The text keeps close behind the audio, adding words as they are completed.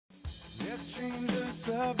change the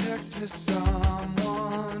subject to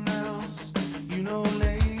someone else. You know,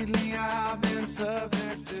 lately I've been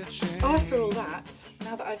subject to change. After all that,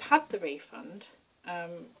 now that I've had the refund,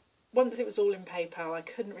 once it was all in PayPal, I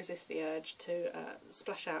couldn't resist the urge to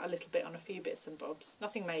splash out a little bit on a few bits and bobs.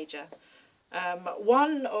 Nothing major.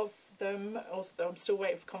 One of them, although I'm still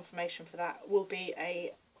waiting for confirmation for that, will be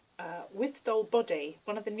a with doll body,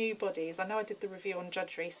 one of the new bodies. I know I did the review on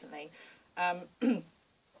Judge recently,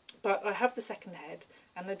 but I have the second head,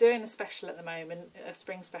 and they're doing a special at the moment, a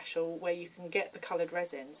spring special, where you can get the coloured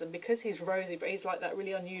resins, and because he's rosy, but he's like that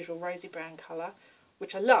really unusual rosy brown colour,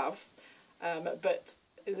 which I love, but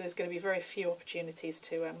there's going to be very few opportunities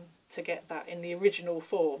to get that in the original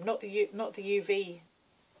form, not the UV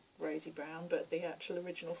rosy brown, but the actual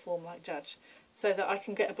original form like Judge, so that I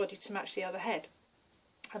can get a body to match the other head.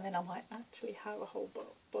 And then I might actually have a whole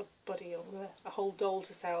body or a whole doll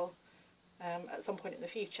to sell at some point in the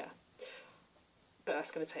future. But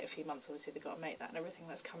that's going to take a few months, obviously. They've got to make that and everything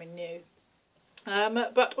that's coming new.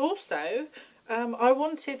 But also,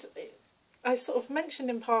 I sort of mentioned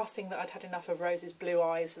in passing that I'd had enough of Rose's blue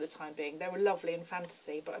eyes for the time being. They were lovely in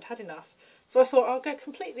fantasy, but I'd had enough. So I thought I'll go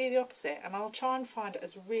completely the opposite, and I'll try and find it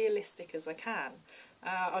as realistic as I can.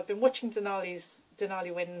 I've been watching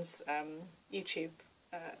Denali Wind's YouTube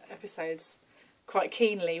episodes quite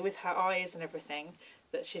keenly with her eyes and everything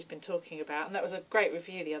that she's been talking about, and that was a great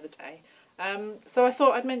review the other day. So I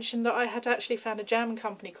thought I'd mention that I had actually found a German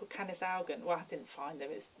company called Kanis Augen. Well, I didn't find them,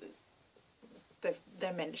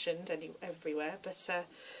 they're mentioned everywhere, but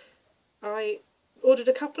I ordered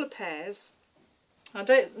a couple of pairs. I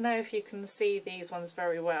don't know if you can see these ones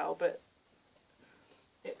very well, but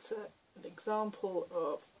it's an example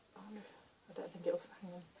of, I don't think it'll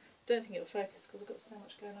focus because I've got so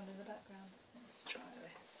much going on in the background. Let's try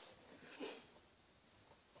this.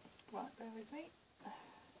 Right, bear with me.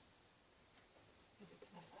 Is it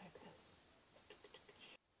going to focus?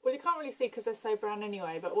 Well, you can't really see because they're so brown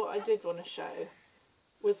anyway, but what I did want to show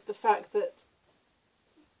was the fact that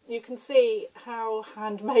you can see how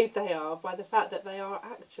handmade they are by the fact that they are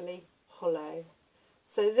actually hollow.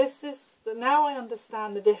 So this is, now I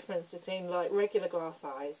understand the difference between like regular glass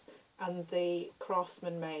eyes and the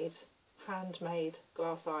craftsman made, handmade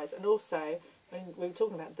glass eyes. And also, when we were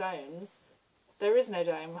talking about domes, there is no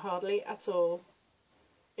dome hardly at all.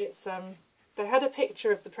 It's they had a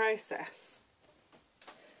picture of the process,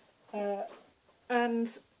 and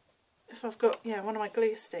if I've got one of my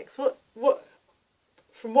glue sticks, what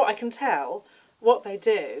from what I can tell, what they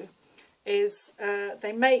do is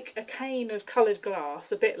they make a cane of coloured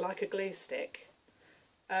glass, a bit like a glue stick,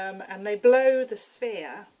 and they blow the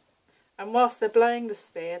sphere. And whilst they're blowing the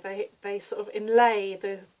sphere, they sort of inlay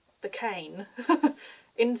the cane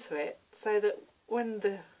into it, so that when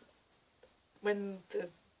the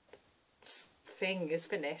thing is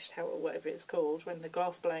finished, whatever it's called, when the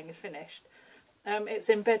glass blowing is finished, it's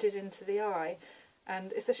embedded into the eye.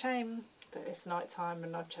 And it's a shame that it's night time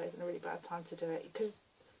and I've chosen a really bad time to do it, because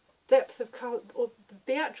depth of colour, or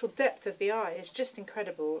the actual depth of the eye is just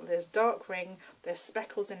incredible. There's dark ring, there's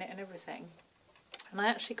speckles in it and everything. And I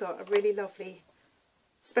actually got a really lovely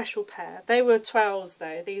special pair. They were 12s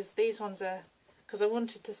though. These ones are, because I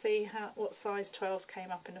wanted to see what size 12s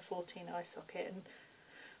came up in a 14 eye socket, and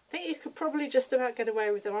I think you could probably just about get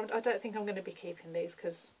away with them. I don't think I'm going to be keeping these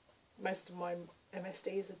because most of my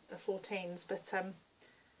MSDs are 14s, but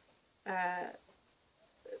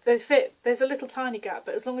they fit. There's a little tiny gap,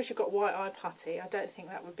 but as long as you've got white eye putty, I don't think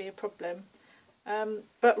that would be a problem.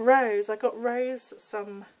 But Rose, I got Rose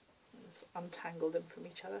some, let's untangle them from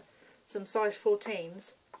each other, some size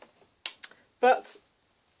 14s, but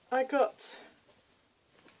I got,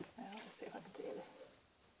 let's see if I can do this.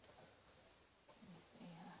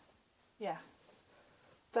 Yeah,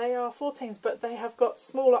 they are 14s, but they have got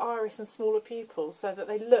smaller iris and smaller pupils, so that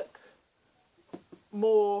they look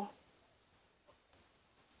more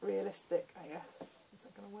realistic, I guess. Is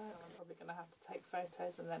that going to work? I'm probably going to have to take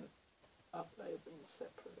photos and then upload them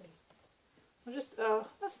separately. I'll just, oh,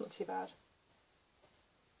 that's not too bad.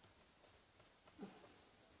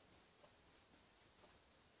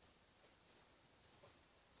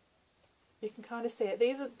 You can kind of see it.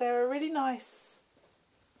 They're a really nice,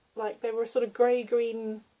 like they were a sort of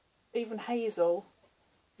grey-green, even hazel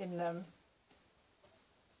in them.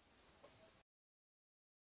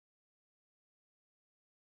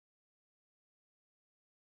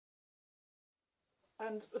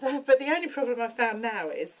 But the only problem I found now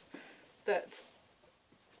is that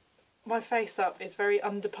my face up is very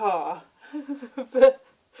under par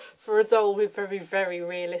for a doll with very, very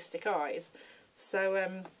realistic eyes.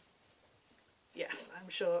 So yes, I'm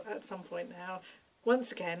sure at some point now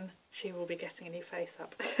once again, she will be getting a new face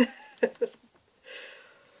up.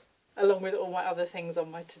 Along with all my other things on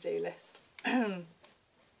my to-do list.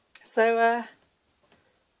 So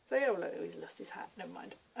yeah, well, he's lost his hat, never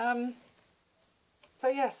mind. So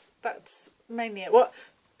yes, that's mainly it. What?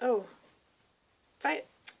 Oh,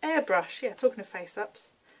 airbrush, yeah, talking of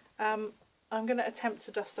face-ups. I'm going to attempt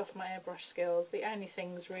to dust off my airbrush skills. The only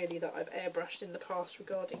things really that I've airbrushed in the past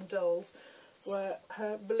regarding dolls were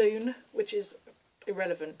her balloon, which is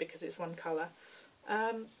irrelevant because it's one colour,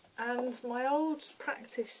 and my old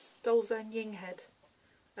practice Doll's Own Ying head,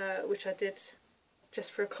 which I did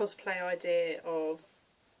just for a cosplay idea of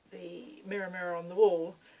the mirror on the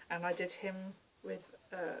wall, and I did him with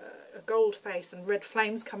a gold face and red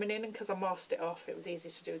flames coming in, and because I masked it off it was easy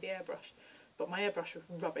to do with the airbrush, but my airbrush was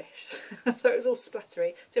rubbish. So it was all splattery.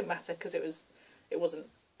 It didn't matter because it wasn't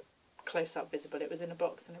close up visible, it was in a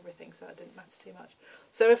box and everything, so it didn't matter too much.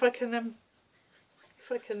 So if I can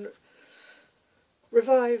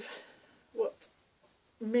revive what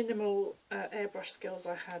minimal airbrush skills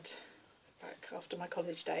I had back after my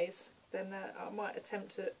college days, then I might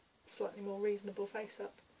attempt a slightly more reasonable face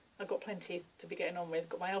up. I've got plenty to be getting on with. I've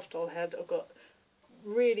got my elf doll head, I've got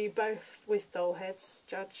really both with doll heads,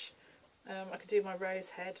 Judge. I could do my rose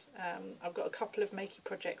head. I've got a couple of makey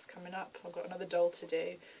projects coming up. I've got another doll to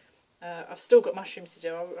do. I've still got mushrooms to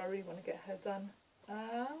do. I really want to get her done.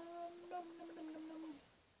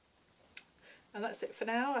 And that's it for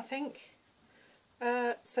now, I think.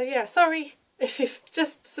 So yeah, sorry if you've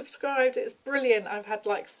just subscribed, it's brilliant. I've had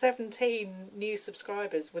like 17 new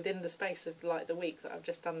subscribers within the space of like the week that I've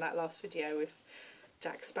just done that last video with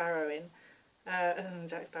Jack Sparrow in.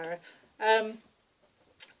 Jack Sparrow.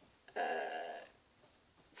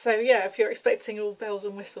 So yeah, if you're expecting all bells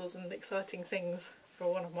and whistles and exciting things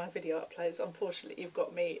for one of my video uploads, unfortunately you've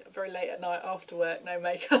got me very late at night after work, no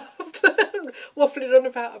makeup, waffling on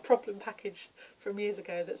about a problem package from years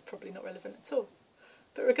ago that's probably not relevant at all.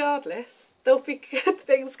 But regardless, there'll be good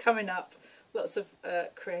things coming up. Lots of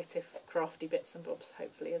creative, crafty bits and bobs,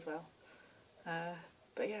 hopefully, as well.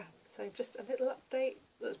 But yeah, so just a little update.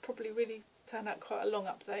 That's probably really turned out quite a long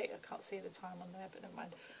update. I can't see the time on there, but never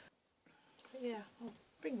mind. But yeah, I'll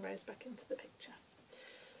bring Rose back into the picture.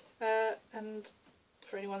 And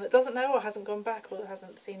for anyone that doesn't know or hasn't gone back or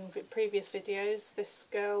hasn't seen previous videos, this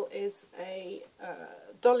girl is a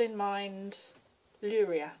doll in mind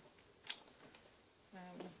Luria.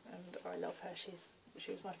 And I love her.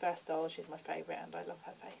 She was my first doll, she's my favourite, and I love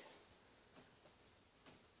her face.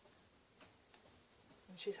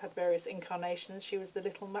 And she's had various incarnations. She was the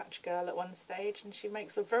little match girl at one stage, and she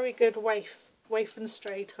makes a very good waif and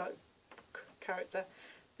stray type character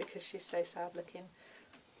because she's so sad looking.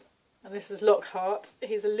 And this is Lockhart.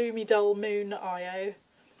 He's a Lumi Doll Moon IO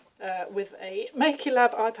with a Makey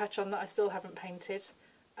Lab eye patch on that I still haven't painted.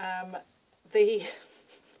 The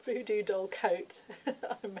voodoo doll coat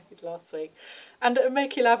I made last week, and a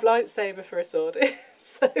Makey Lab lightsaber for a sword.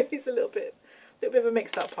 So he's a little bit of a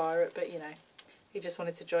mixed up pirate, but you know, he just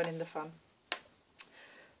wanted to join in the fun.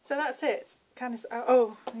 So that's it. Kanis,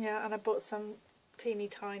 oh yeah, and I bought some teeny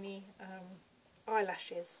tiny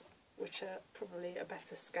eyelashes, which are probably a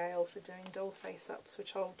better scale for doing doll face ups,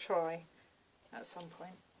 which I'll try at some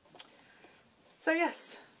point. So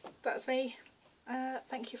yes, that's me.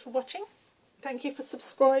 Thank you for watching. Thank you for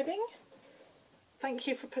subscribing. Thank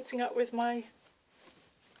you for putting up with my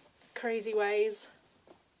crazy ways.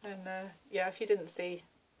 And yeah, if you didn't see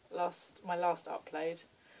my last upload,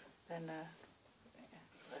 then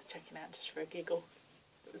it's worth checking out just for a giggle.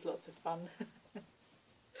 It was lots of fun.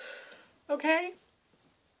 Okay,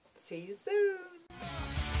 see you soon.